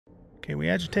Okay, we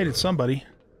agitated somebody.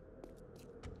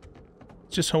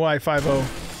 It's just Hawaii 5-0.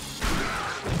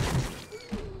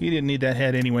 He didn't need that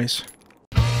head anyways.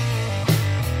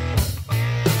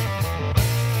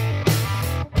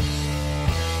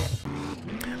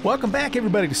 Welcome back,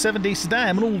 everybody, to 7 Days to Die.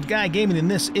 I'm an old guy gaming,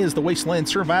 and this is the Wasteland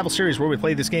Survival Series, where we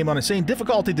play this game on insane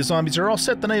difficulty. The zombies are all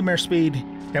set to nightmare speed,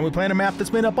 and we play on a map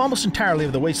that's made up almost entirely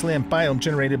of the Wasteland biome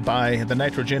generated by the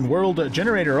NitroGen world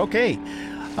generator. Okay,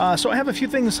 so I have a few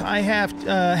things I have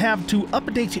to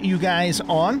update you guys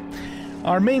on.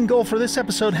 Our main goal for this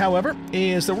episode, however,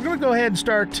 is that we're going to go ahead and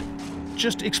start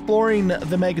just exploring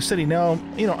the mega city. Now,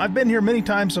 you know, I've been here many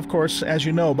times, of course, as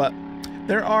you know, but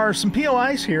there are some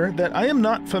POIs here that I am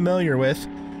not familiar with,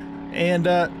 and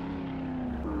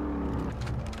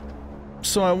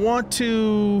so I want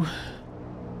to...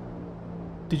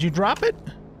 Did you drop it?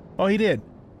 Oh, he did.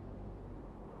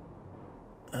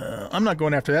 I'm not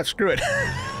going after that. Screw it.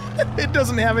 It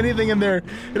doesn't have anything in there.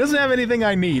 It doesn't have anything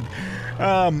I need.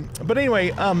 But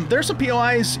anyway, there's some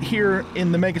POIs here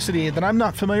in the mega city that I'm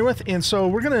not familiar with, and so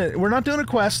we're not doing a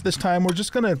quest this time. We're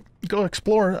just gonna go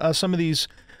explore some of these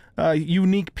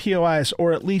unique POIs,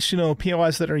 or at least, you know,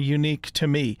 POIs that are unique to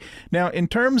me. Now, in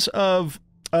terms of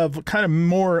kind of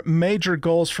more major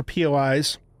goals for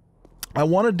POIs, I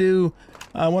want to do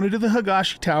the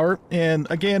Higashi Tower, and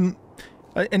again,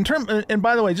 and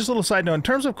by the way, just a little side note, in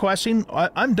terms of questing,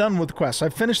 I'm done with the quests.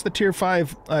 I've finished the tier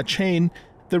 5 chain.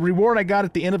 The reward I got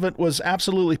at the end of it was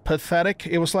absolutely pathetic.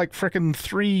 It was like frickin'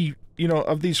 3, you know,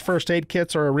 of these first aid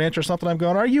kits or a wrench or something. I'm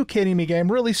going, are you kidding me,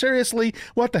 game? Really? Seriously?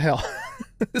 What the hell?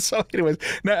 So anyways,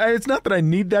 now, it's not that I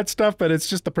need that stuff, but it's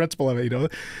just the principle of it, you know.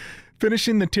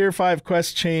 Finishing the tier 5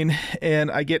 quest chain, and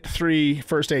I get 3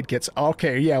 first aid kits.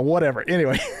 Okay, yeah, whatever.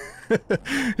 Anyway,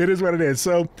 it is what it is.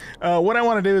 So what I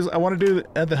want to do is I want to do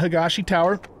the Higashi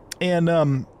Tower, and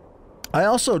I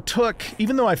also took,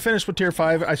 even though I finished with tier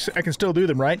 5, I can still do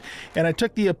them, right? And I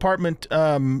took the apartment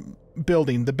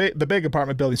building, the big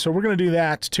apartment building. So we're going to do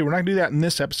that too. We're not going to do that in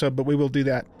this episode, but we will do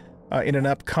that in an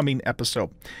upcoming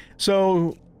episode.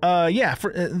 So yeah,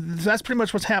 that's pretty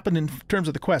much what's happened in terms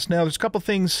of the quest. Now, there's a couple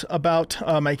things about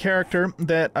my character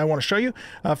that I want to show you.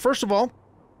 First of all,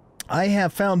 I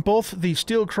have found both the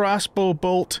steel crossbow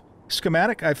bolt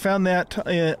schematic. I found that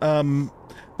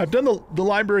I've done the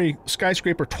library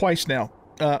skyscraper twice now,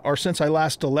 or since I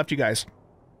last left you guys.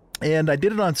 And I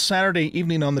did it on Saturday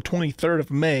evening on the 23rd of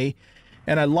May,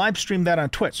 and I live streamed that on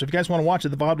Twitch. So if you guys want to watch it,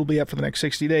 the VOD will be up for the next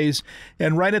 60 days.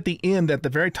 And right at the end, at the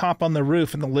very top on the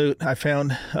roof in the loot, I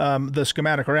found the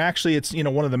schematic, or actually it's, you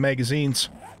know, one of the magazines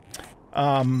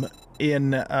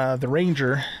in the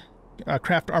Ranger,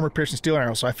 craft armor-piercing steel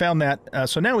arrows. So I found that.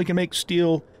 So now we can make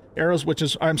steel arrows, which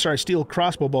is, I'm sorry, steel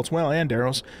crossbow bolts, well, and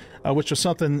arrows, which was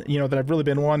something, you know, that I've really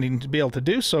been wanting to be able to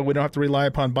do, so we don't have to rely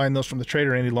upon buying those from the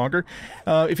trader any longer.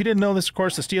 If you didn't know this, of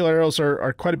course, the steel arrows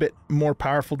are quite a bit more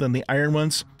powerful than the iron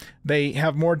ones. They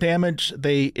have more damage,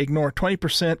 they ignore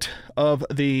 20% of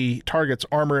the target's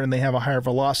armor, and they have a higher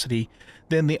velocity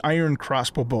than the iron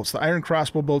crossbow bolts. The iron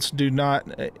crossbow bolts do not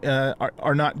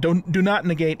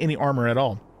negate any armor at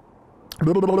all.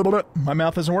 My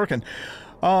mouth isn't working.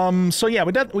 So yeah,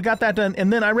 we got that done,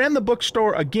 and then I ran the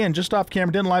bookstore again, just off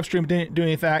camera, didn't live stream, didn't do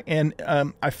anything, and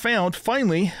I found,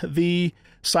 finally, the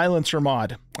silencer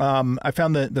mod. I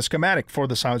found the schematic for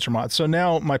the silencer mod. So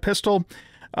now my pistol,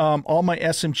 all my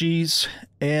SMGs,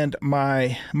 and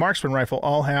my marksman rifle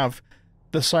all have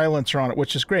the silencer on it,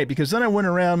 which is great, because then I went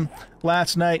around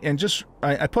last night and just,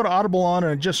 I put Audible on,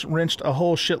 and I just rinsed a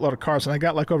whole shitload of cars, and I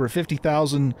got like over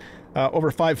 50,000, over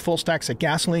 5 full stacks of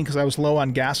gasoline, because I was low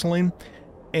on gasoline.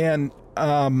 And,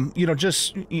 you know,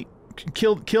 just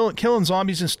killing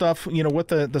zombies and stuff, you know, with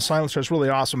the silencer is really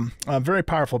awesome. Very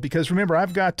powerful, because remember,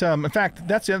 I've got, in fact,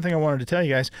 that's the other thing I wanted to tell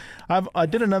you guys. I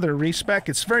did another respec.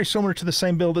 It's very similar to the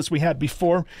same build as we had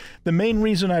before. The main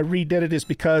reason I redid it is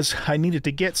because I needed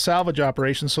to get salvage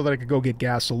operations so that I could go get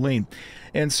gasoline.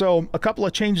 And so a couple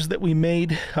of changes that we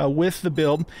made with the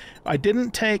build. I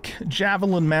didn't take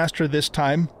Javelin Master this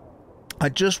time. I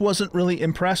just wasn't really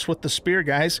impressed with the spear,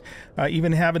 guys.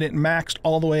 Even having it maxed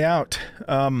all the way out,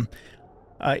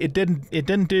 it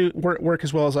didn't work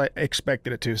as well as I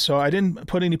expected it to. So I didn't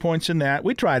put any points in that.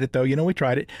 We tried it though, you know, we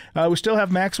tried it. We still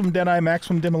have maximum deadeye,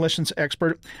 maximum demolitions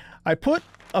expert. I put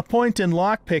a point in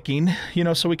lockpicking, you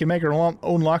know, so we can make our own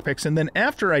lockpicks. And then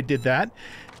after I did that,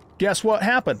 guess what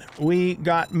happened? We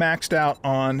got maxed out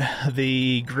on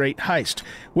the Great Heist,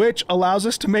 which allows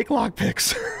us to make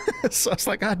lockpicks. So it's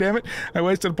like, God damn it, I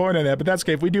wasted a point on that. But that's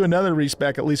okay. If we do another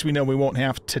respec, at least we know we won't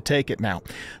have to take it now.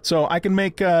 So I can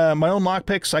make my own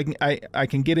lockpicks. I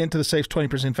can get into the safes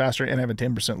 20% faster and have a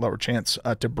 10% lower chance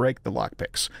to break the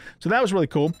lockpicks. So that was really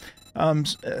cool.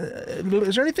 Is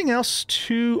there anything else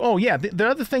to... Oh, yeah, the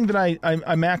other thing that I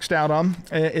maxed out on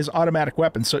is automatic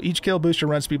weapons. So each kill boosts your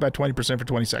run speed by 20% for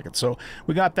 20 seconds. So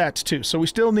we got that too. So we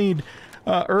still need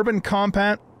urban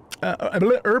combat.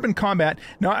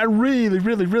 Now, I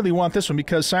really want this one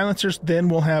because silencers then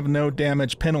will have no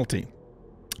damage penalty.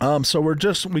 So we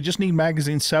just need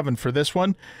magazine 7 for this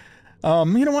one. You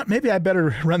know what? Maybe I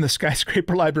better run the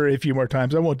skyscraper library a few more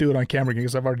times. I won't do it on camera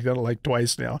because I've already done it like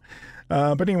twice now.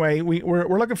 But anyway,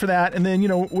 we're looking for that, and then, you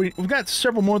know, we've got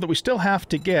several more that we still have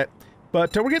to get,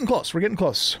 but we're getting close. We're getting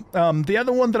close. The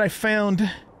other one that I found,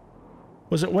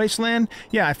 was it Wasteland?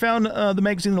 Yeah, I found the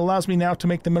magazine that allows me now to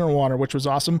make the mineral water, which was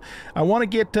awesome. I want to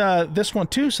get this one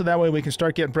too, so that way we can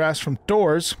start getting brass from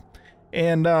doors.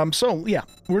 And so yeah,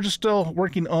 we're just still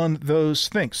working on those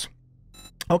things.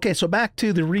 Okay, so back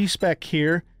to the respec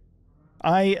here.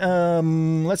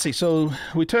 Let's see, so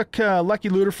we took Lucky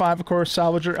Looter 5, of course,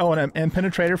 Salvager, oh, and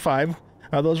Penetrator 5.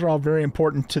 Those are all very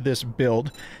important to this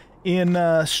build. In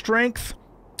Strength,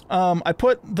 I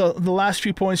put the last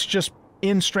few points just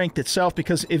in Strength itself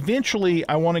because eventually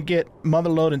I want to get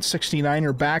Motherlode and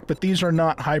 69er back, but these are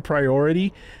not high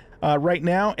priority right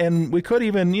now, and we could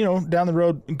even, you know, down the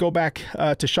road go back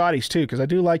to shotties too, because I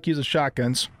do like using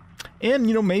shotguns. And,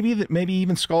 you know, maybe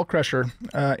even Skull Crusher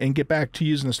and get back to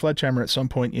using the sledgehammer at some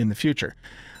point in the future.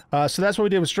 So that's what we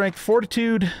did with Strength.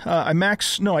 Fortitude, I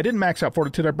didn't max out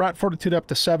Fortitude. I brought Fortitude up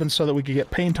to 7 so that we could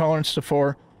get Pain Tolerance to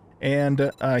 4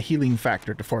 and Healing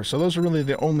Factor to 4. So those are really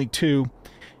the only two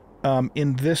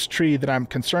in this tree that I'm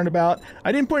concerned about.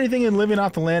 I didn't put anything in Living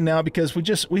Off the Land now because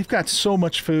we've got so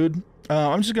much food.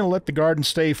 I'm just going to let the garden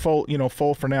stay full, you know,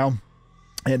 full for now.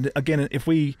 And again, if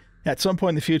we at some point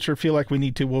in the future feel like we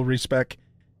need to, we'll respec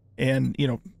and, you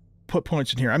know, put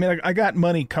points in here. I mean, I got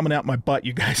money coming out my butt,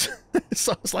 you guys.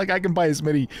 So it's like I can buy as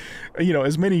many, you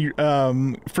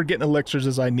know, forgetting elixirs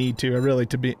as I need to, really,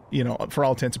 to be, you know, for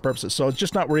all intents and purposes. So it's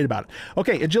just not worried about it.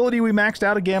 Okay, agility we maxed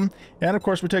out again. And of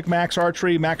course we took max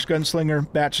archery, max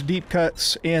gunslinger, batch deep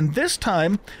cuts. And this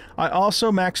time I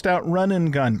also maxed out run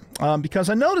and gun because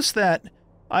I noticed that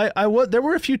there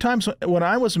were a few times when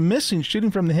I was missing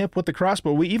shooting from the hip with the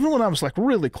crossbow, even when I was like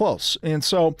really close. And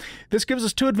so this gives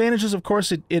us two advantages. Of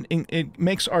course, it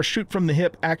makes our shoot from the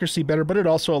hip accuracy better, but it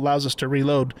also allows us to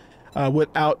reload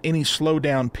without any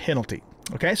slowdown penalty.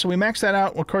 Okay, so we maxed that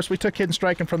out. Of course, we took Hidden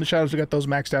Strike, and from the shadows, we got those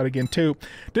maxed out again too.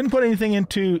 Didn't put anything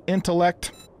into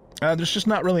intellect. There's just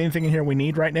not really anything in here we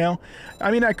need right now. I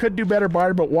mean, I could do better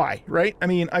barter, but why, right? I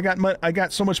mean, I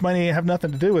got so much money, I have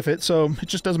nothing to do with it, so it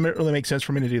just doesn't really make sense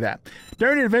for me to do that.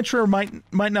 Daring Adventurer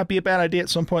might not be a bad idea at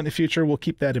some point in the future. We'll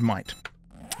keep that in mind.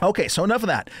 Okay, so enough of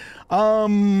that.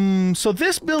 So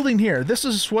this building here, this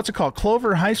is, what's it called?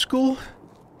 Clover High School?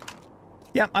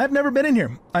 Yeah, I've never been in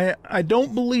here. I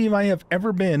don't believe I have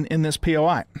ever been in this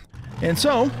POI. And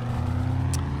so,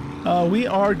 we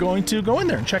are going to go in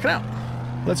there and check it out.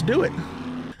 Let's do it.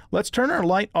 Let's turn our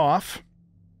light off.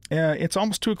 It's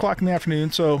almost 2 o'clock in the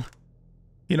afternoon, so,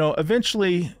 you know,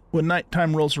 eventually when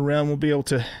nighttime rolls around, we'll be able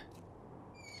to,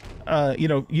 you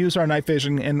know, use our night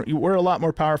vision, and we're a lot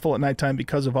more powerful at nighttime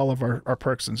because of all of our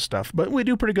perks and stuff. But we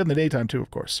do pretty good in the daytime too, of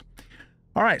course.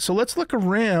 All right, so let's look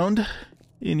around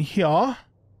in here.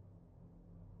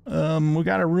 We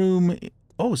got a room.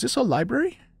 Oh, is this a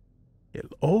library?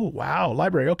 Oh, wow,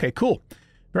 library. Okay, cool.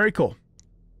 Very cool.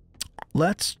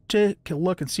 Let's take a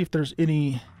look and see if there's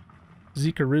any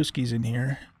Zikaruskis in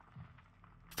here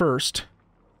first.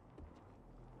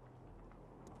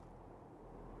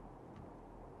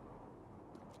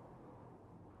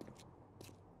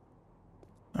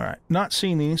 All right, not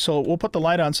seeing these, so we'll put the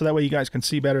light on so that way you guys can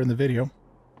see better in the video.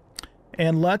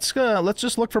 And let's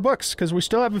just look for books, because we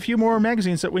still have a few more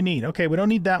magazines that we need. Okay, we don't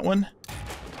need that one.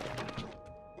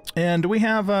 And we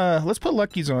have, let's put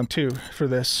Lucky's on too for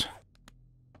this.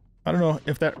 I don't know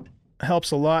if that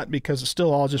helps a lot because it's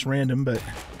still all just random, but...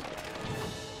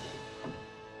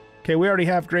 Okay, we already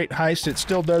have Great Heist. It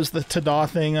still does the ta-da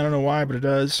thing. I don't know why, but it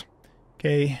does.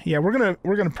 Okay, yeah, we're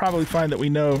gonna probably find that we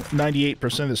know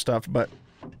 98% of the stuff, but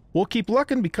we'll keep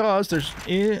looking because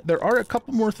there are a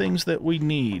couple more things that we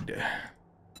need.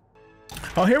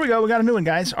 Oh, here we go. We got a new one,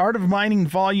 guys. Art of Mining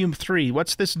Volume 3.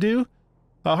 What's this do?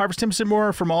 Harvest 10%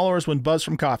 more from all ores when buzzed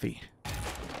from coffee.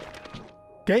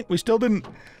 Okay, we still didn't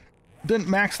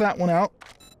max that one out.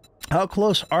 How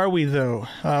close are we, though?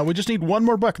 We just need one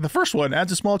more bucket. The first one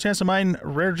adds a small chance to mine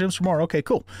rare gems for more. Okay,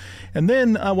 cool. And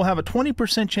then we'll have a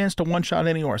 20% chance to one-shot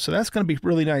any ore. So that's going to be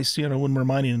really nice, you know, when we're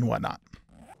mining and whatnot.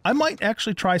 I might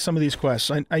actually try some of these quests.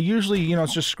 I usually, you know,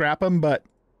 just scrap them, but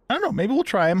I don't know. Maybe we'll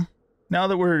try them now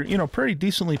that we're, you know, pretty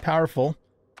decently powerful.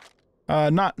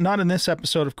 Not in this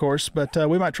episode, of course, but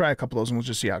we might try a couple of those and we'll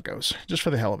just see how it goes. Just for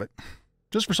the hell of it.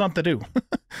 Just for something to do.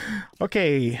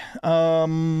 Okay.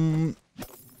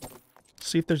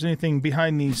 See if there's anything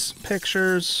behind these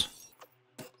pictures.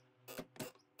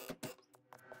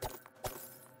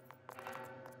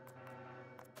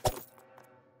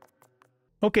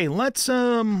 Okay, let's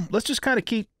just kind of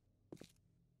keep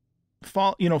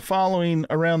following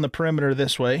around the perimeter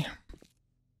this way.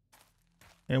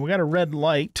 And we got a red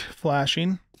light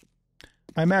flashing.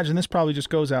 I imagine this probably just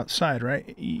goes outside,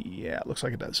 right? Yeah, it looks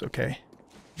like it does. Okay.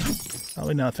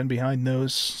 Probably nothing behind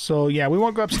those. So yeah, we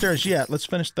won't go upstairs yet. Let's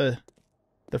finish the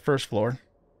first floor.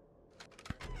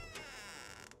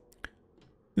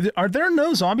 Are there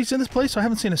no zombies in this place? I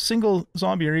haven't seen a single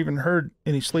zombie or even heard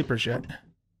any sleepers yet.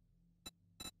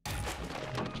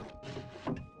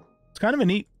 It's kind of a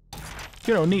neat,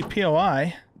 you know, neat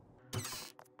POI.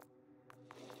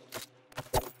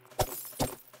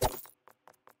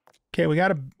 Okay, we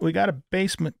got a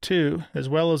basement too, as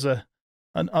well as an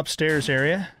upstairs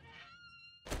area.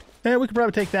 And we could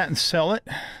probably take that and sell it.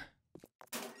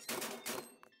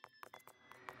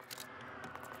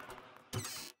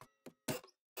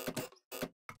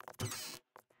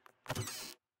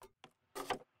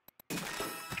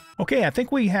 Okay, I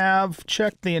think we have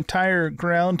checked the entire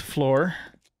ground floor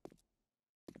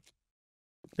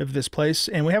of this place,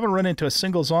 and we haven't run into a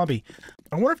single zombie.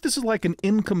 I wonder if this is like an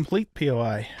incomplete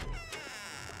POI.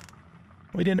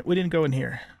 We didn't go in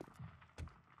here.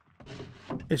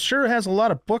 It sure has a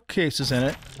lot of bookcases in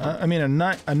it. I mean,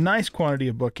 a nice quantity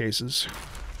of bookcases.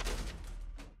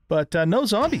 But no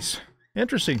zombies.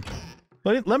 Interesting.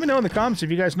 Let me know in the comments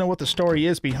if you guys know what the story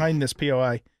is behind this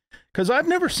POI. Because I've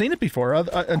never seen it before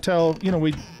until, you know,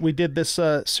 we did this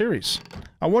series.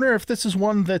 I wonder if this is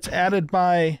one that's added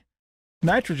by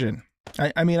NitroGen.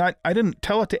 I mean, I didn't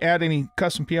tell it to add any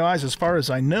custom POIs as far as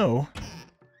I know.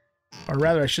 Or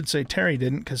rather, I should say Terry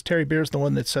didn't, because Terry Beer's the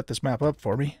one that set this map up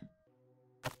for me.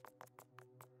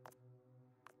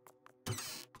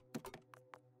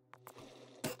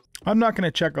 I'm not going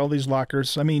to check all these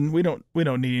lockers. I mean, we don't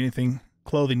need anything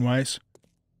clothing-wise.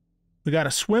 We got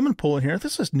a swimming pool in here.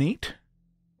 This is neat.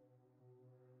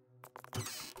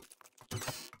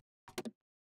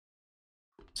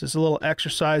 This is a little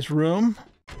exercise room.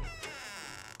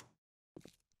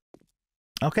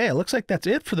 Okay, it looks like that's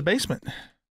it for the basement.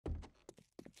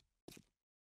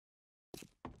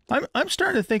 I'm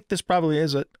starting to think this probably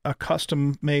is a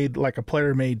custom-made, like a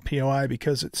player-made POI,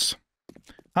 because it's,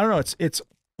 I don't know, it's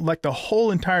like the whole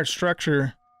entire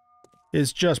structure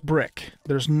is just brick.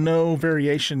 There's no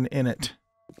variation in it.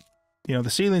 You know, the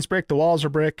ceiling's brick, the walls are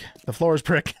brick, the floor is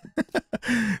brick.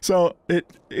 So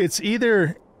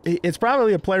it's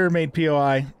probably a player-made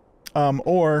POI,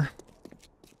 or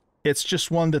it's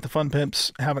just one that the Fun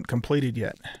Pimps haven't completed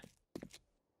yet.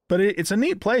 But it's a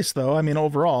neat place, though. I mean,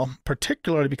 overall,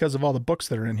 particularly because of all the books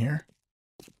that are in here.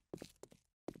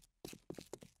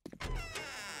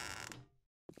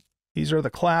 These are the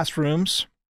classrooms.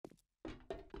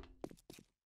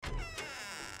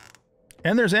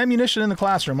 And there's ammunition in the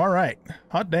classroom. All right.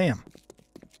 Hot damn.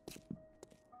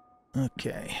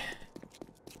 Okay.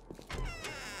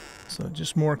 So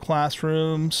just more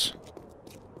classrooms.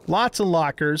 Lots of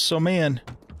lockers. So, man,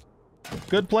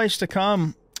 good place to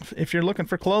come if you're looking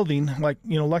for clothing, like,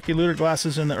 you know, lucky looter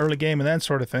glasses in the early game and that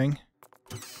sort of thing.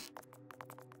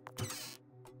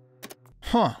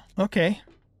 Huh. Okay.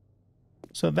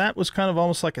 So that was kind of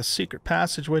almost like a secret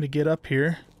passageway to get up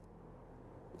here.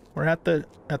 We're at the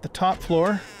top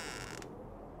floor.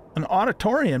 An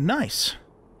auditorium. Nice.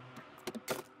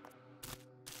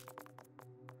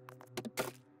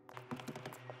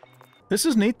 This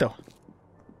is neat, though.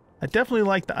 I definitely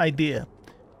like the idea.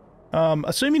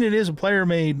 Assuming it is a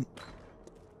player-made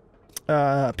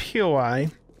POI,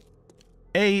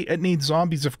 A, it needs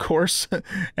zombies, of course,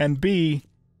 and B,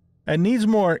 it needs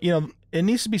more, you know, it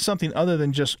needs to be something other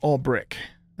than just all brick.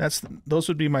 Those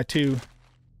would be my two,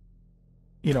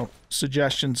 you know,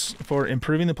 suggestions for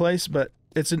improving the place, but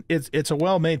it's a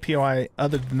well-made POI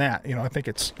other than that. You know, I think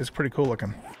it's pretty cool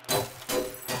looking.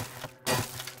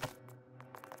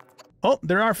 Oh,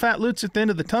 there are fat loots at the end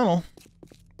of the tunnel.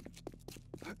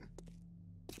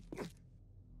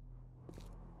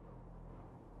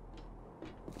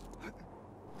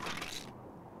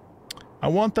 I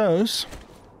want those.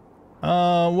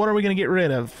 What are we going to get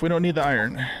rid of? We don't need the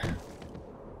iron.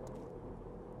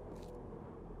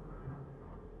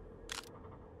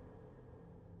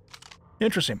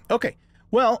 Interesting. Okay.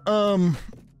 Well,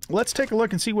 let's take a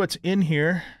look and see what's in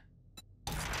here.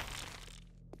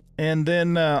 And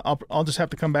then I'll just have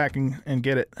to come back and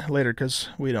get it later because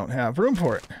we don't have room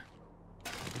for it.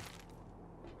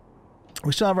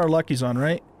 We still have our luckies on,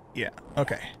 right? Yeah.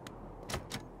 Okay.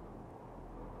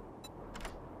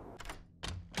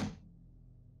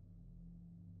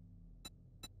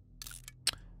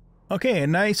 Okay, a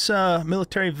nice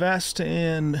military vest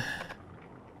and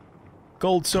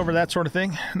gold, silver, that sort of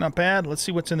thing. Not bad. Let's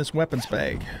see what's in this weapons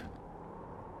bag.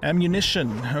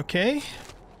 Ammunition. Okay.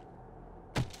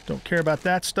 Don't care about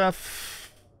that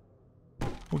stuff.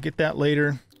 We'll get that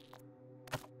later.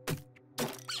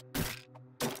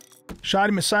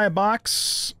 Shoddy Messiah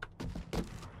box.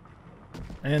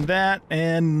 And that,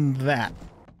 and that.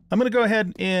 I'm going to go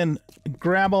ahead and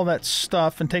grab all that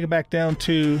stuff and take it back down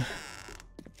to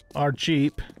our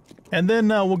Jeep. And then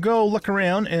we'll go look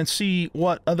around and see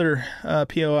what other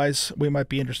POIs we might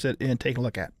be interested in taking a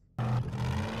look at.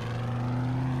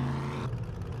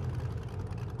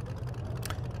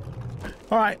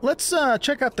 Alright, let's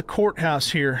check out the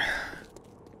courthouse here.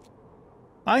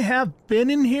 I have been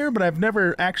in here, but I've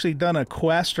never actually done a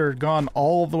quest or gone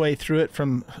all the way through it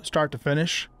from start to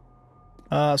finish.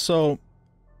 So,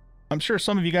 I'm sure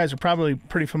some of you guys are probably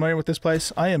pretty familiar with this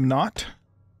place. I am not.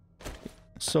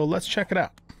 So, let's check it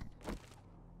out.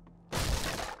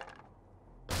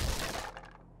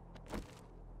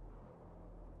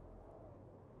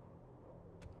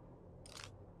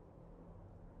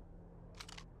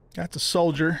 That's a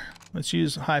soldier. Let's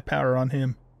use high power on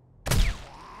him.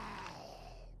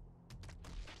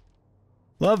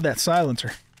 Love that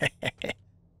silencer.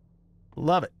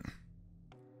 Love it.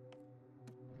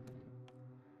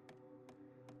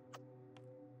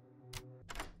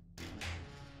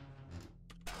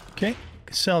 Okay,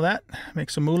 sell that. Make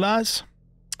some moolahs.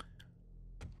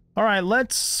 All right,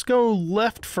 let's go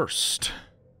left first.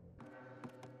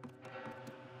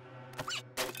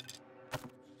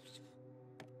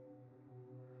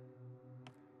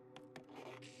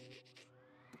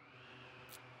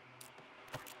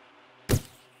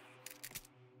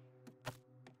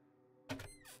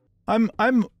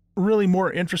 I'm really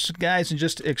more interested, guys, in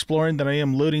just exploring than I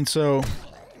am looting. So,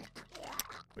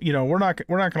 you know, we're not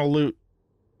going to loot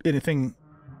anything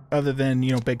other than,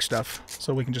 you know, big stuff.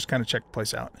 So we can just kind of check the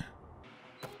place out.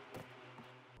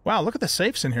 Wow, look at the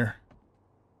safes in here.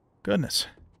 Goodness,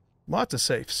 lots of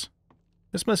safes.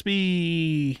 This must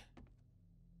be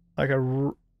like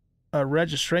a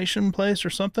registration place or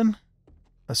something,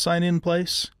 a sign-in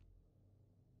place.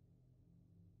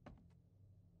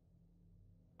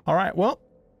 All right, well,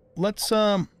 let's,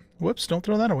 whoops, don't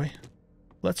throw that away.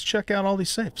 Let's check out all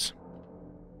these safes.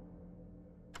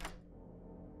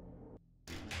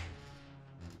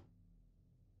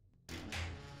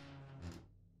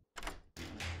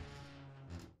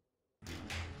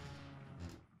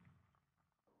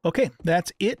 Okay,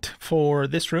 that's it for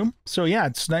this room. So yeah,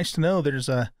 it's nice to know there's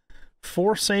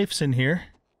 4 safes in here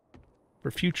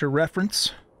for future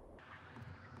reference.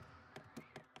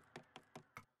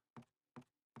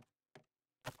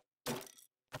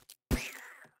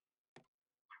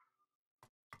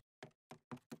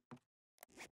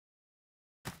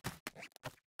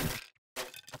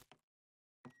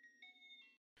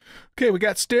 Okay, we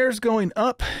got stairs going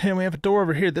up, and we have a door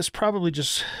over here. This probably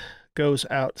just goes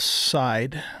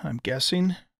outside, I'm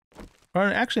guessing. Or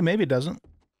actually, maybe it doesn't.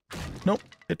 Nope,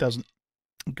 it doesn't.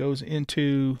 It goes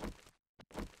into...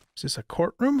 Is this a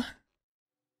courtroom?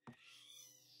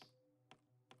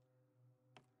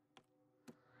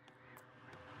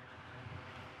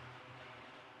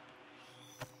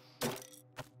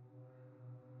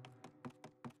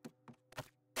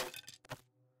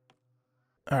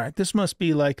 All right, this must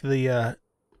be like the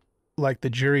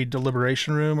jury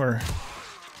deliberation room, or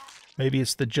maybe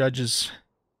it's the judge's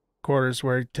quarters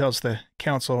where he tells the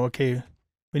council, okay,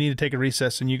 we need to take a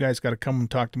recess and you guys got to come and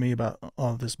talk to me about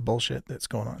all this bullshit that's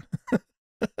going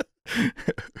on.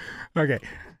 Okay,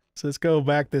 so let's go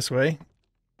back this way.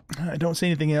 I don't see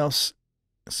anything else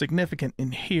significant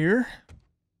in here.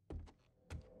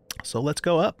 So let's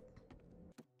go up.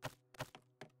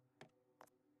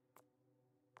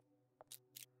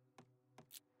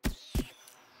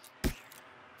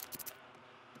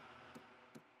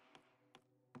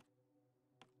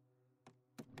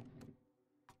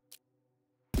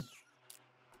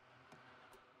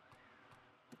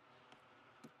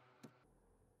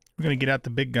 We're going to get out the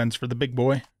big guns for the big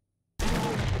boy. In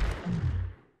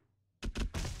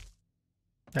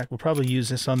fact, we'll probably use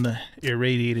this on the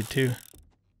irradiated too.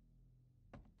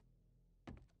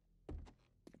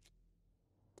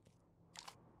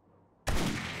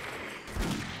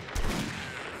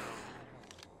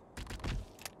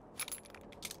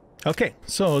 Okay,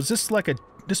 so is this like a...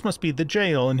 This must be the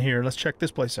jail in here. Let's check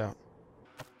this place out.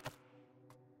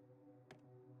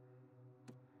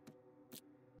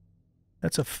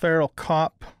 That's a feral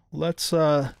cop. Let's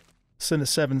send a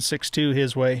 762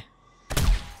 his way.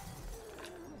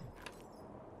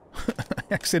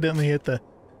 Accidentally hit the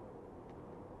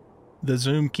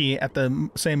zoom key at the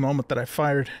same moment that I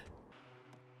fired.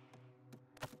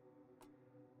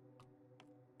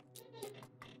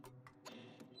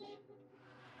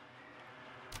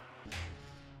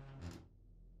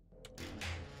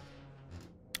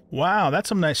 Wow, that's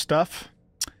some nice stuff.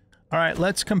 All right,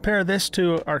 let's compare this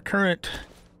to our current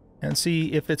and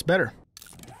see if it's better.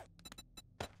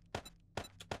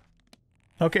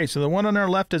 Okay, so the one on our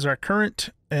left is our current,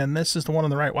 and this is the one on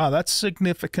the right. Wow, that's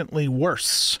significantly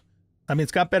worse. I mean,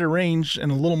 it's got better range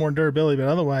and a little more durability, but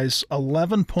otherwise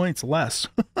 11 points less.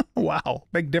 Wow,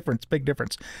 big difference, big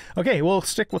difference. Okay, we'll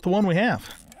stick with the one we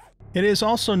have. It is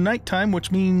also nighttime,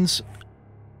 which means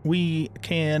we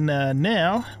can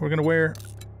now, we're going to wear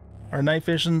our night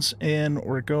visions, and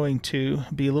we're going to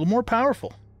be a little more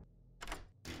powerful.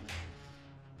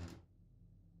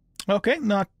 Okay,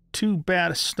 not too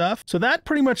bad stuff. So that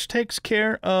pretty much takes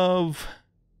care of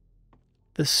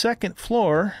the second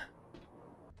floor.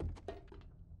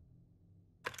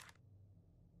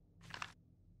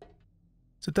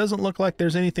 So it doesn't look like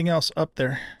there's anything else up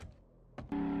there.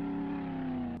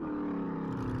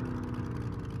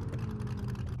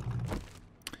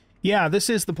 Yeah, this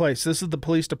is the place. This is the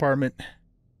police department.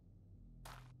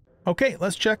 Okay,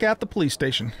 let's check out the police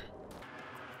station.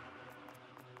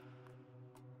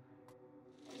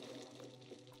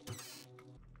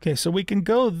 Okay, so we can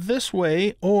go this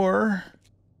way, or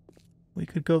we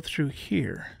could go through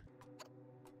here.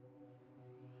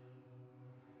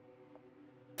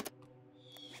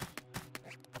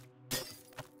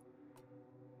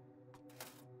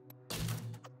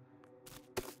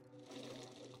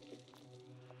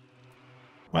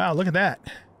 Wow, look at that.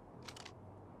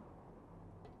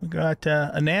 We got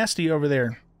a nasty over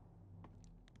there.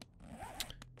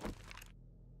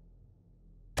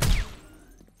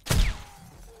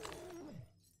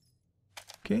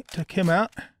 Okay, took him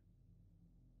out.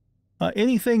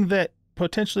 Anything that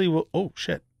potentially will... Oh,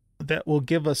 shit. That will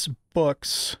give us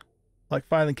books, like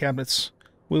filing cabinets,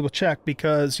 we will check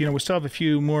because, you know, we still have a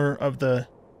few more of the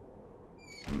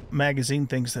magazine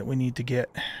things that we need to get.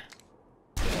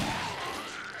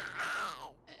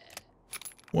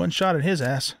 One shot at his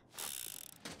ass.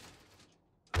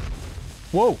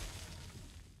 Whoa.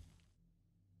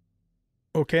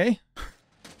 Okay.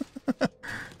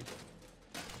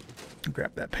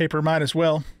 Grab that paper, might as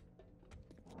well.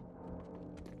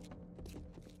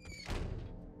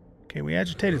 Okay, we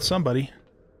agitated somebody.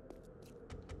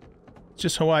 It's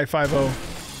just Hawaii 5-0.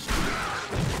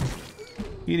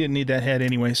 He didn't need that head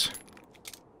anyways.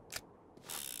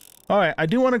 Alright, I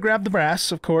do want to grab the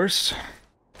brass, of course.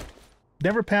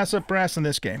 Never pass up brass in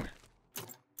this game.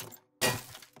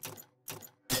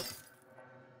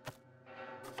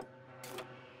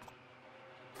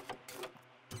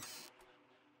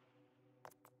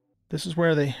 This is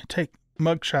where they take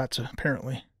mug shots,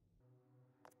 apparently.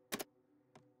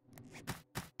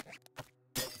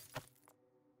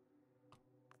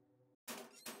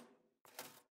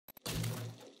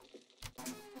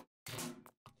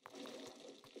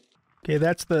 Okay,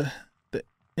 that's the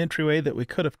entryway that we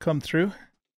could have come through.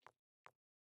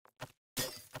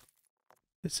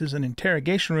 This is an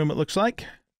interrogation room, it looks like.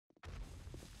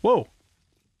 Whoa!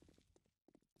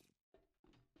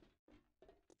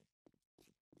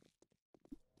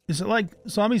 Is it like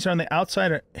zombies are on the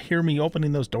outside or hear me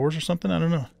opening those doors or something? I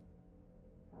don't know.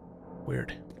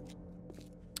 Weird.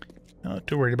 Not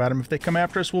too worried about them. If they come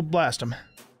after us, we'll blast them.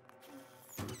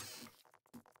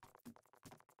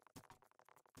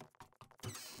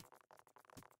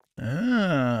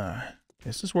 Ah,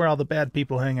 this is where all the bad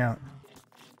people hang out.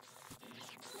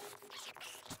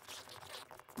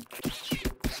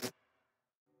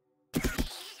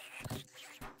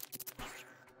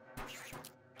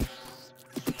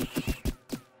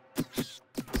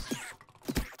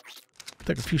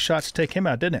 Took a few shots to take him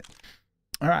out, didn't it?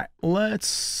 All right, let's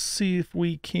see if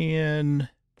we can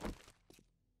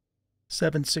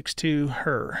 762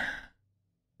 her.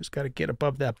 Just got to get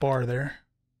above that bar there.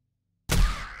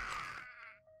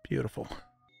 Beautiful.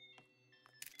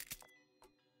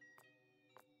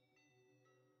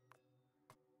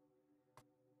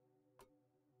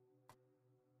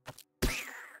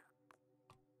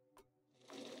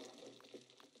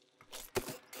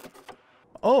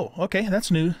 Oh, okay,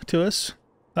 that's new to us.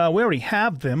 We already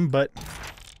have them, but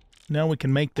now we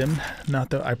can make them.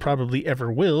 Not that I probably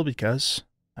ever will, because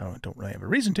I don't really have a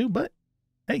reason to, but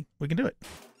hey, we can do it.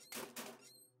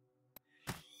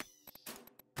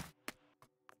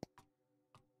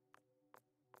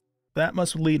 That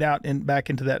must lead out and back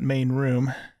into that main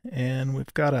room. And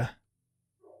we've got a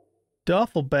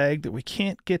duffel bag that we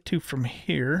can't get to from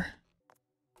here.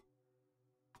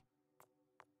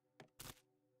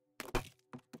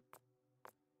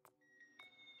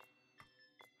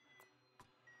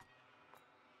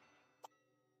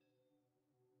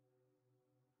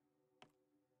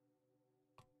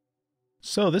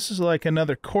 So this is like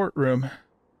another courtroom.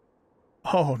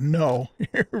 Oh no,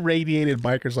 irradiated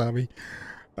biker zombie.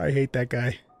 I hate that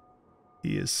guy.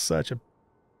 He is such a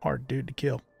hard dude to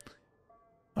kill.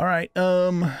 All right,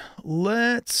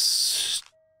 let's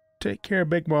take care of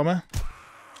Big Mama.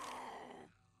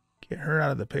 Get her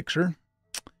out of the picture.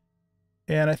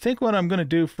 And I think what I'm going to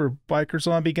do for biker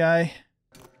zombie guy.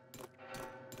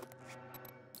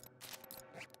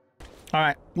 All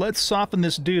right, let's soften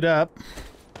this dude up.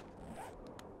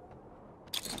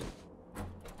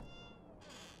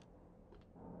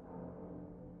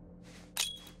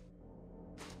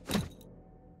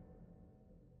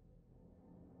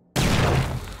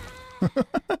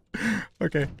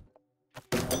 Okay.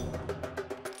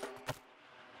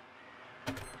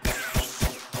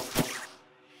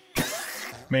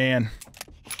 Man.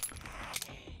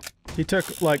 He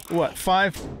took like, what,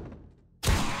 5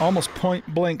 almost point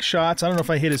blank shots. I don't know if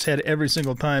I hit his head every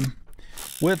single time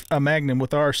with a Magnum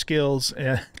with our skills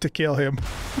to kill him.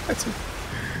 That's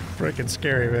freaking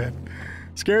scary, man.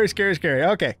 Scary, scary, scary.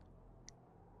 Okay.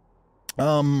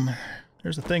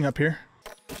 There's a thing up here.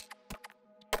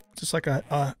 Just like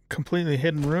a completely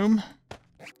hidden room.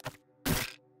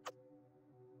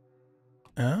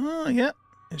 Oh, yeah,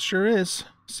 it sure is.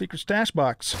 Secret stash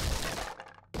box.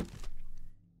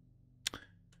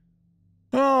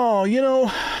 Oh, you know,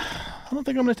 I don't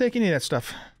think I'm going to take any of that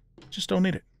stuff. Just don't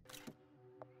need it.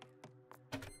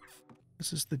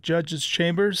 This is the judge's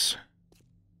chambers.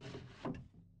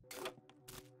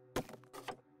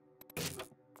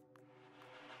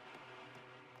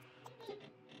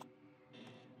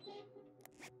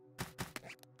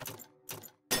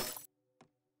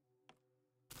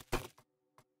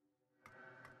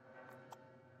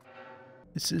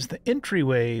 This is the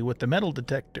entryway with the metal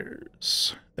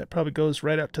detectors. That probably goes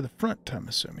right up to the front, I'm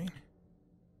assuming.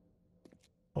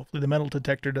 Hopefully the metal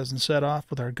detector doesn't set off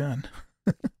with our gun.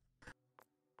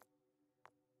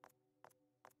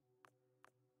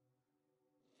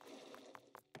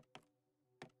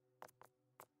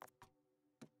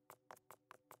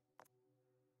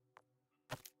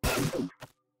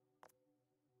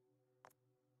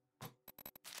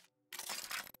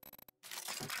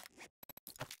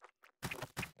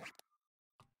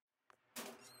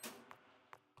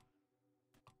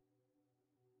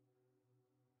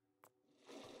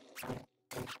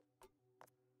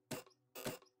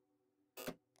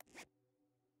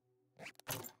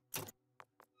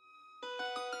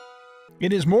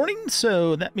 It is morning,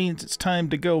 so that means it's time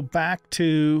to go back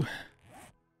to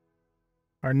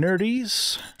our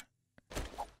nerdies.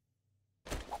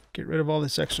 Get rid of all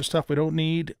this extra stuff we don't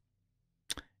need.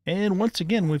 And once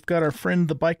again, we've got our friend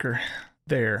the biker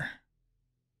there.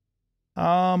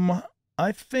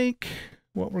 I think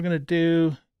what we're gonna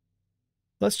do,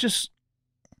 let's just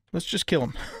kill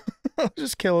him. Let's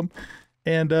just kill him.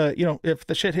 And, you know, if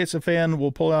the shit hits the fan,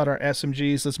 we'll pull out our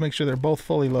SMGs. Let's make sure they're both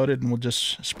fully loaded, and we'll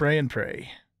just spray and pray.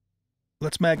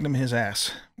 Let's Magnum his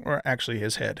ass. Or actually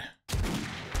his head.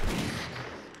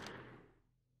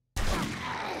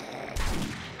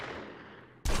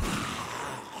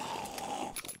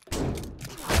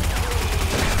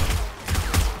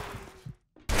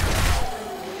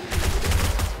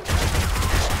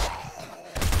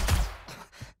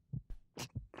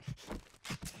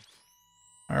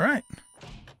 All right.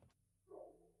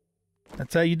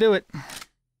 That's how you do it.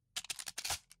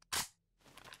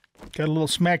 Got a little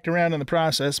smacked around in the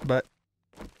process, but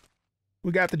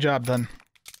we got the job done.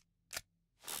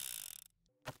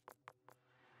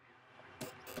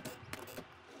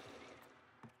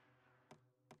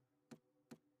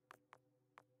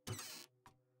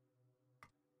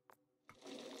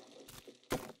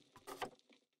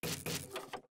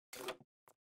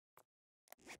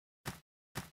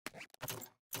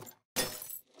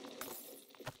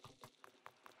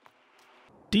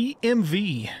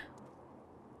 DMV.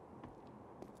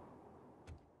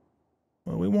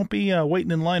 Well, we won't be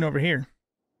waiting in line over here.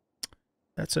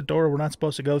 That's a door we're not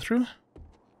supposed to go through.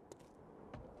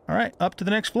 All right, up to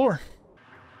the next floor.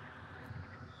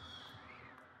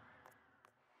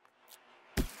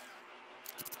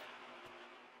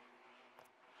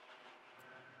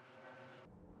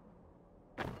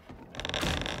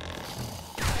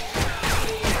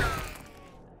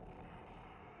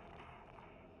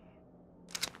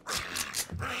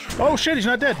 Oh shit, he's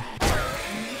not dead.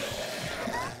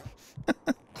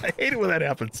 I hate it when that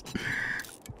happens.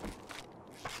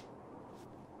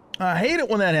 I hate it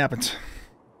when that happens.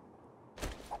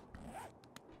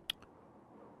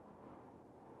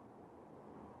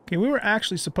 Okay, we were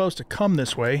actually supposed to come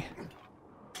this way.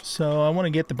 So I want to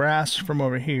get the brass from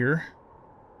over here.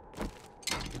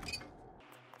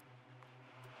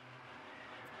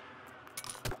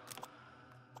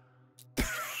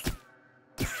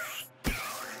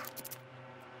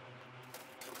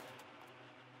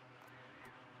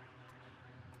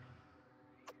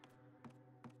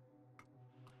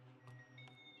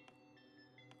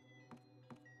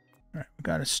 Alright, we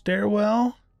got a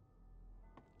stairwell.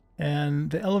 And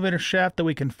the elevator shaft that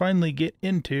we can finally get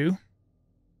into.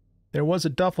 There was a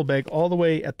duffel bag all the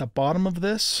way at the bottom of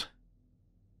this.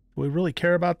 Do we really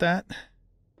care about that?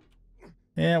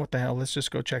 Yeah, what the hell? Let's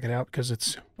just go check it out because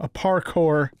it's a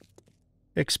parkour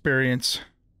experience.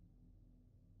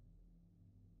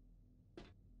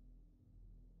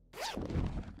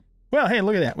 Well, hey,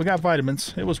 look at that. We got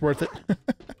vitamins. It was worth it. It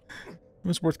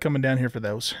was worth coming down here for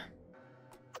those.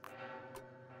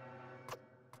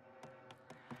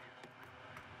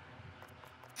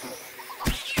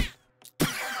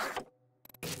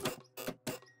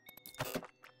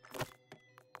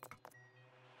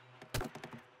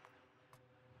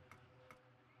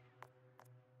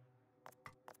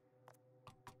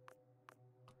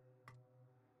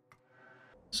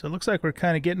 So it looks like we're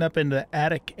kind of getting up into the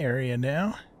attic area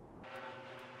now.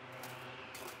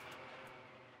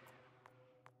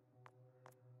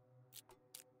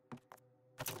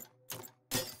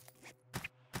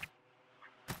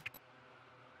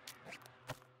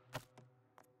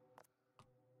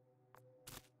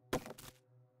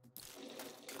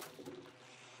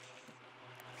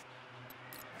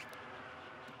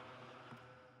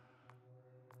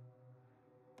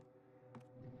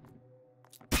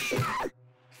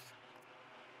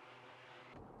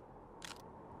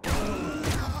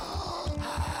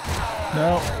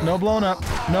 No, no blowing up.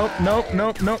 Nope, nope,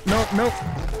 nope, nope, nope, nope.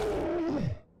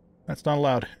 That's not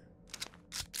allowed.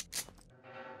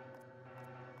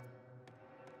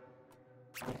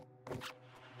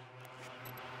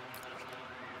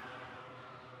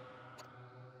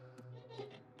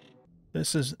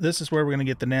 This is where we're going to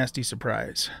get the nasty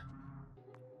surprise.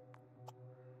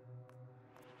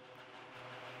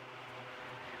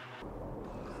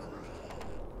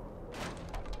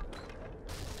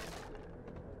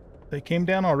 They came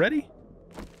down already?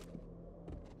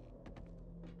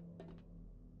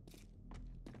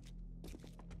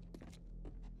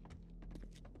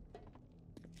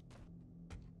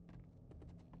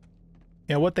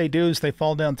 Yeah, what they do is they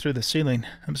fall down through the ceiling.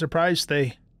 I'm surprised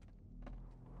they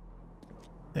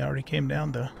already came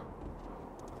down though.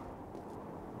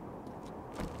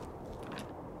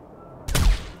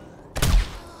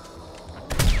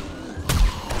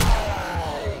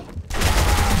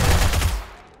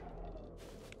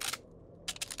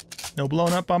 No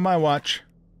blowing up on my watch.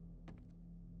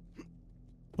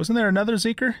 Wasn't there another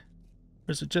Zeker?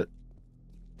 Or is it just...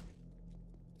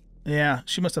 Yeah,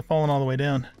 she must have fallen all the way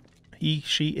down. He,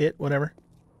 she, it, whatever.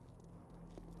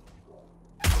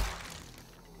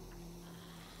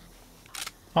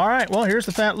 Alright, well, here's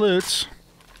the fat loots.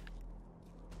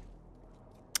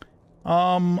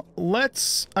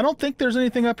 Let's... I don't think there's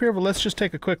anything up here, but let's just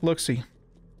take a quick look-see.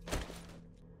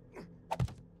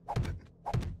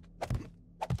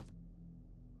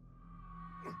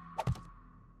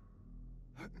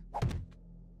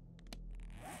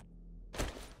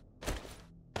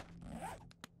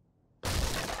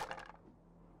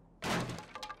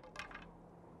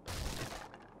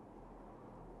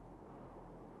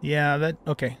 Yeah, that...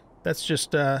 Okay. That's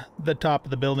just, the top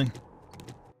of the building.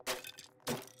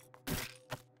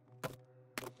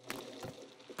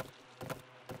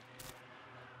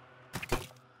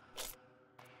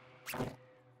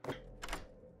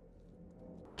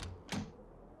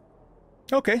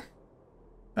 Okay.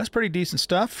 That's pretty decent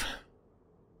stuff.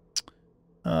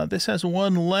 This has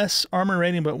one less armor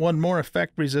rating, but one more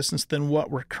effect resistance than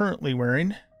what we're currently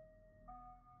wearing.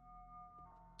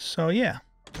 So, yeah.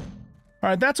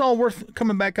 Alright, that's all worth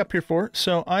coming back up here for.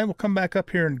 So I will come back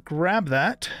up here and grab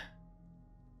that.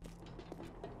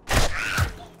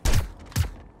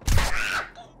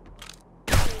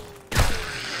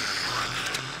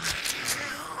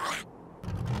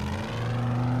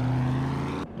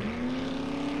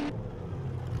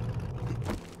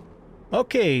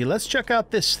 Okay, let's check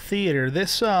out this theater.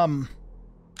 This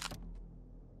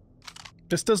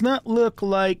does not look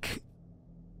like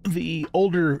the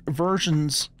older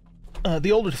versions,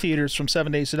 the older theaters from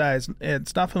 7 Days to Die.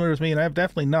 It's not familiar with me, and I've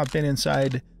definitely not been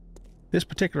inside this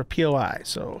particular POI.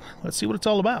 So let's see what it's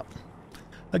all about.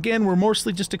 Again, we're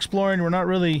mostly just exploring. We're not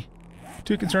really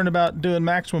too concerned about doing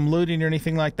maximum looting or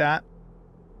anything like that.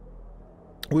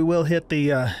 We will hit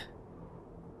the,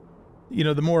 you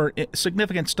know, the more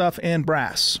significant stuff and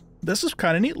brass. This is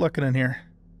kind of neat looking in here.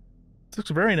 It looks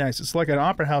very nice. It's like an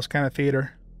opera house kind of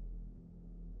theater.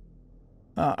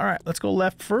 All right, let's go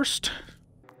left first.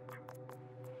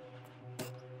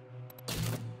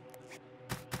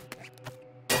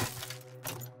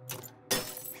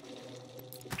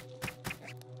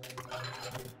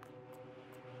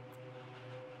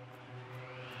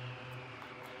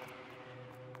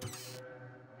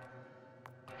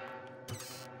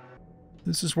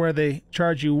 This is where they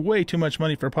charge you way too much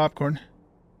money for popcorn.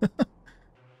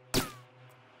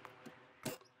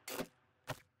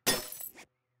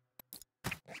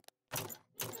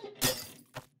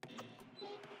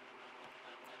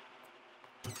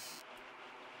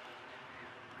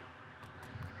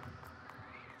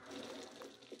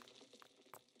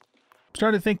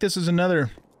 Starting to think this is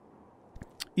another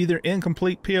either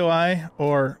incomplete POI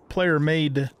or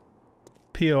player-made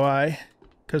POI,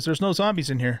 because there's no zombies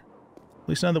in here. At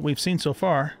least none that we've seen so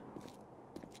far.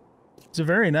 It's a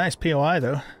very nice POI,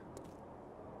 though.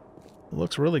 It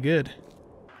looks really good.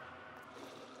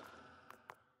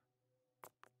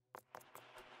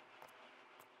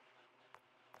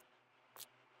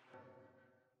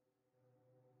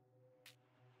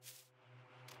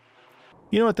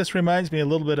 You know what this reminds me a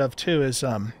little bit of, too, is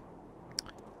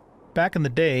back in the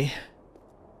day,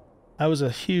 I was a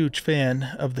huge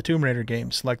fan of the Tomb Raider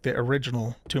games, like the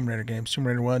original Tomb Raider games, Tomb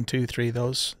Raider 1, 2, 3,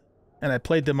 those. And I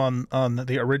played them on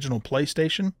the original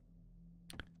PlayStation.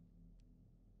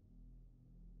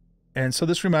 And so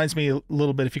this reminds me a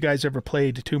little bit, if you guys ever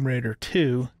played Tomb Raider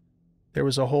 2, there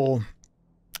was a whole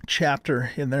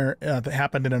chapter in there that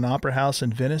happened in an opera house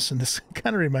in Venice, and this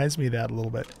kind of reminds me of that a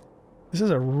little bit. This is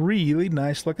a really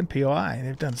nice looking POI.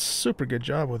 They've done a super good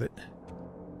job with it.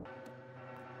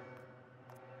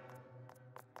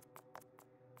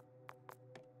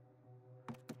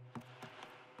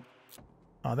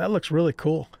 Oh, that looks really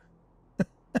cool.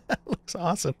 That looks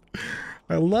awesome.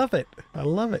 I love it. I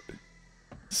love it.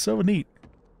 So neat.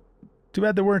 Too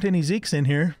bad there weren't any Zeeks in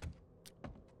here.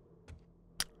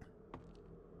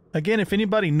 Again, if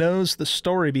anybody knows the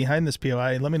story behind this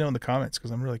POI, let me know in the comments,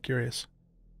 because I'm really curious.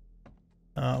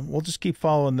 We'll just keep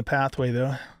following the pathway,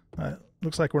 though.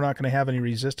 Looks like we're not going to have any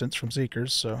resistance from Zeekers,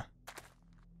 so...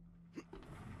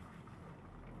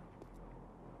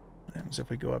 What happens if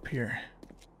we go up here?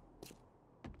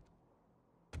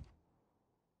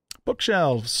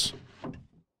 Bookshelves!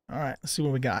 Alright, let's see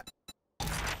what we got.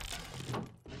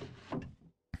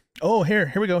 Oh,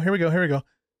 here we go.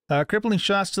 Crippling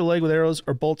shots to the leg with arrows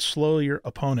or bolts slow your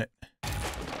opponent.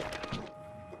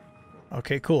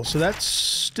 Okay, cool. So that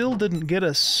still didn't get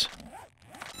us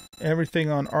everything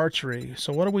on archery.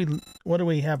 So what do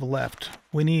we have left?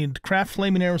 We need craft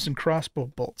flaming arrows and crossbow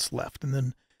bolts left, and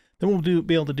then we'll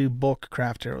be able to do bulk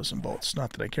craft arrows and bolts.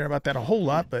 Not that I care about that a whole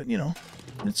lot, but you know,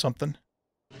 it's something.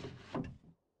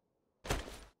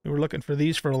 We were looking for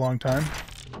these for a long time.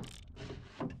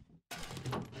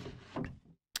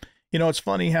 You know, it's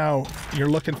funny how you're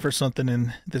looking for something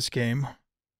in this game.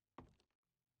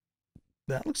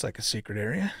 That looks like a secret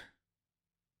area.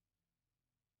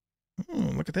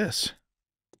 Look at this.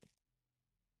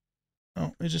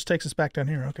 Oh, it just takes us back down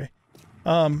here. Okay.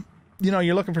 You know,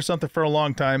 you're looking for something for a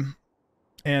long time,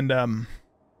 and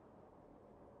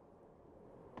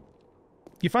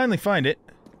you finally find it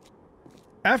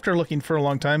after looking for a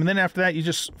long time, and then after that you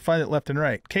just find it left and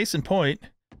right. Case in point,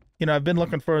 you know, I've been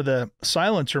looking for the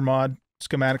silencer mod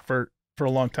schematic for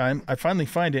a long time. I finally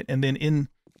find it, and then in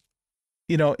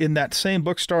that same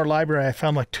bookstore library, I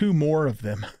found like 2 more of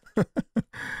them.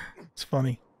 It's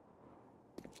funny.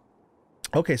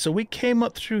 Okay, so we came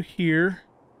up through here.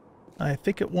 I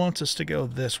think it wants us to go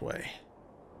this way.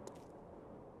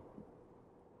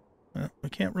 Well, we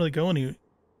can't really go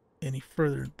any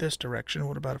further in this direction.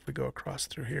 What about if we go across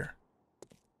through here?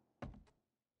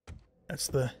 That's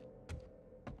the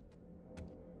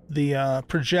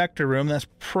projector room. That's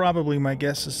probably, my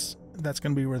guess is that's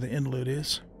going to be where the end loot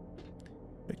is.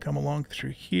 We come along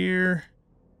through here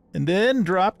and then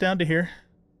drop down to here.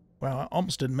 Wow, I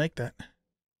almost didn't make that.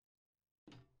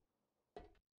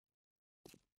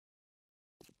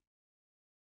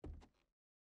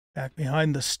 Back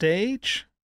behind the stage.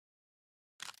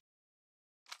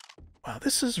 Wow,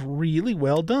 this is really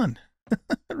well done.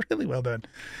 Really well done.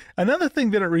 Another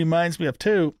thing that it reminds me of,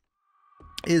 too,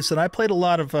 is that I played a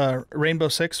lot of Rainbow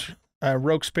Six,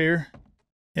 Rogue Spear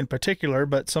in particular,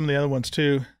 but some of the other ones,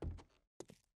 too.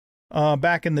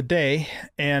 back in the day,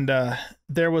 and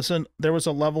there was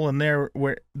a level in there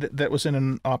where that was in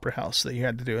an opera house that you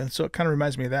had to do, and so it kind of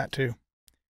reminds me of that too.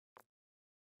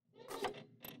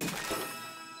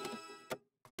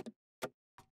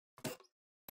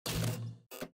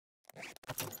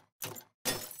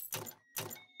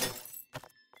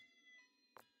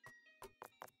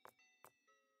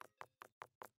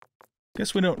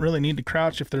 Guess we don't really need to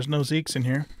crouch if there's no Zeeks in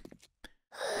here.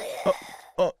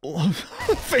 Oh,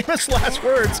 famous last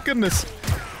words, goodness.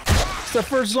 It's the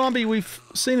first zombie we've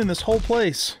seen in this whole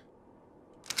place.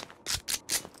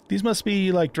 These must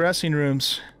be like dressing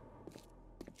rooms.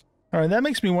 Alright, that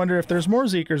makes me wonder if there's more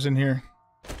Zeekers in here.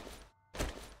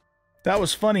 That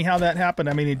was funny how that happened.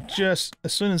 I mean, it just,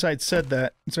 as soon as I'd said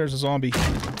that, there's a zombie.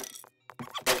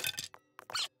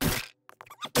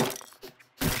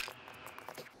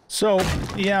 So,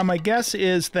 yeah, my guess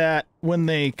is that when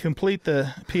they complete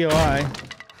the POI,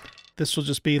 this will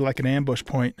just be like an ambush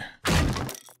point.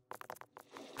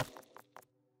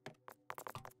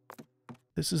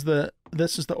 This is the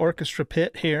orchestra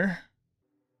pit here.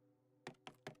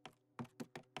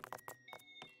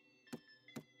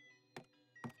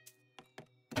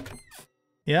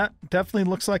 Yeah, definitely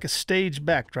looks like a stage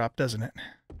backdrop, doesn't it?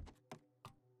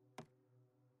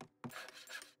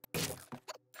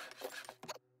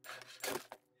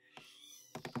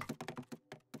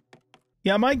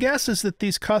 Yeah, my guess is that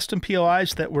these custom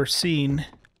POIs that we're seeing,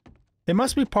 they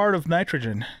must be part of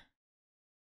Nitrogen.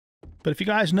 But if you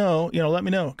guys know, let me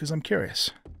know, because I'm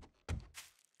curious.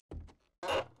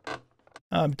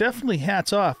 Definitely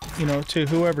hats off, to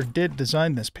whoever did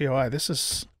design this POI. This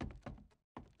is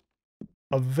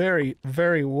a very,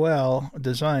 very well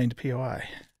designed POI.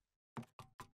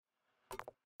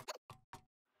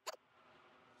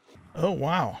 Oh,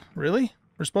 wow. Really?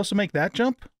 We're supposed to make that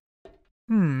jump?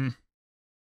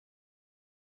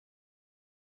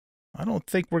 I don't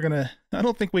think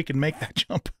we can make that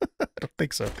jump. I don't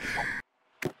think so.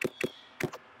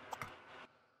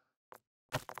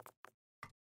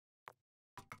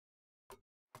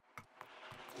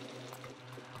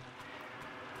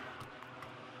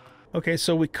 Okay,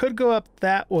 so we could go up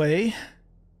that way,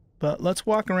 but let's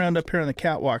walk around up here on the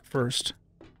catwalk first,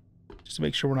 just to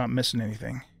make sure we're not missing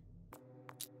anything.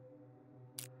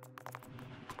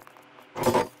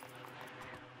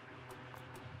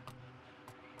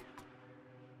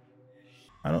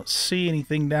 I don't see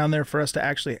anything down there for us to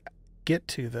actually get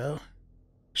to, though.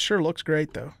 Sure looks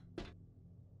great, though.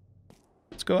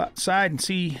 Let's go outside and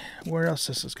see where else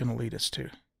this is going to lead us to.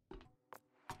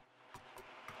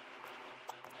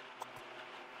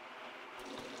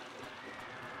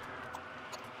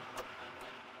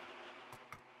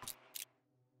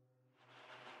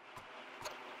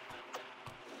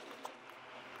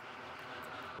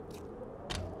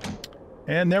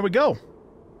 And there we go.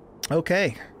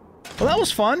 Okay. Well, that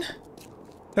was fun.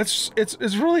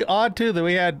 It's really odd too that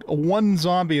we had one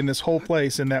zombie in this whole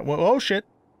place in that one. Oh shit!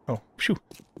 Oh, phew!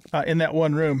 In that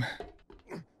one room.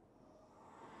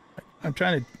 I'm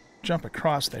trying to jump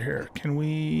across there. Can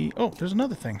we? Oh, there's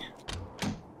another thing.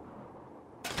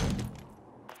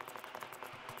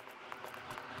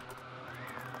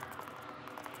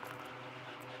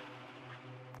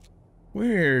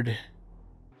 Weird.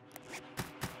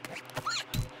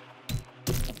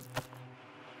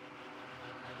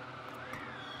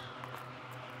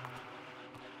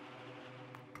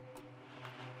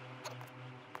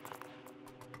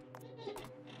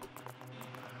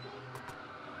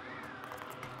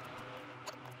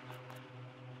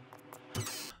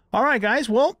 All right, guys.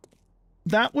 Well,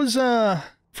 that was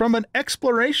from an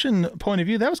exploration point of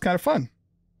view. That was kind of fun.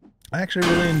 I actually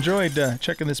really enjoyed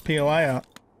checking this POI out.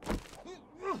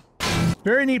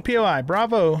 Very neat POI.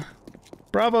 Bravo,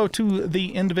 bravo to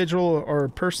the individual or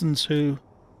persons who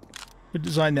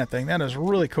designed that thing. That is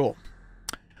really cool.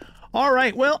 All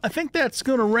right. Well, I think that's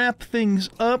going to wrap things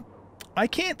up. I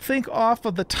can't think off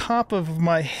of the top of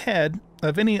my head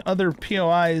of any other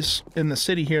POIs in the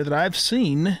city here that I've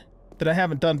seen that I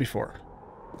haven't done before.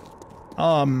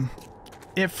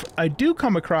 If I do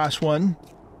come across one,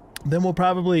 then we'll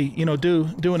probably,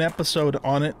 do an episode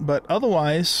on it. But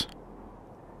otherwise,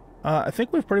 I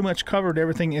think we've pretty much covered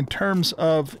everything in terms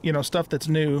of, stuff that's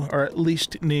new, or at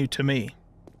least new to me.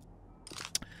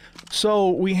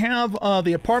 So we have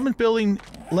the apartment building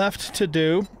left to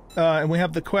do, and we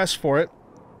have the quest for it.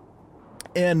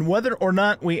 And whether or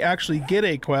not we actually get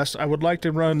a quest, I would like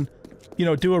to run,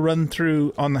 do a run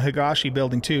through on the Higashi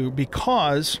building too,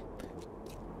 because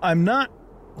I'm not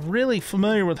really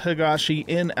familiar with Higashi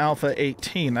in Alpha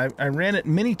 18. I ran it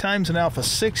many times in Alpha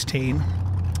 16,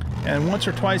 and once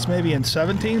or twice maybe in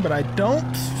 17, but I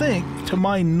don't think, to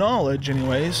my knowledge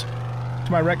anyways,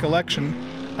 to my recollection,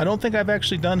 I don't think I've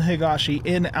actually done Higashi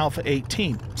in Alpha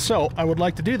 18. So I would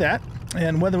like to do that,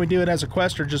 and whether we do it as a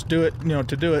quest or just do it, you know,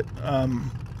 to do it,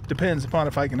 depends upon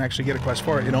if I can actually get a quest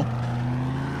for it, you know.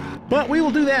 But we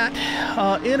will do that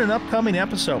in an upcoming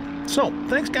episode. So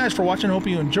thanks guys for watching. Hope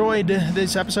you enjoyed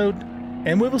this episode,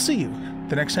 and we will see you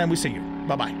the next time we see you.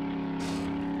 Bye-bye.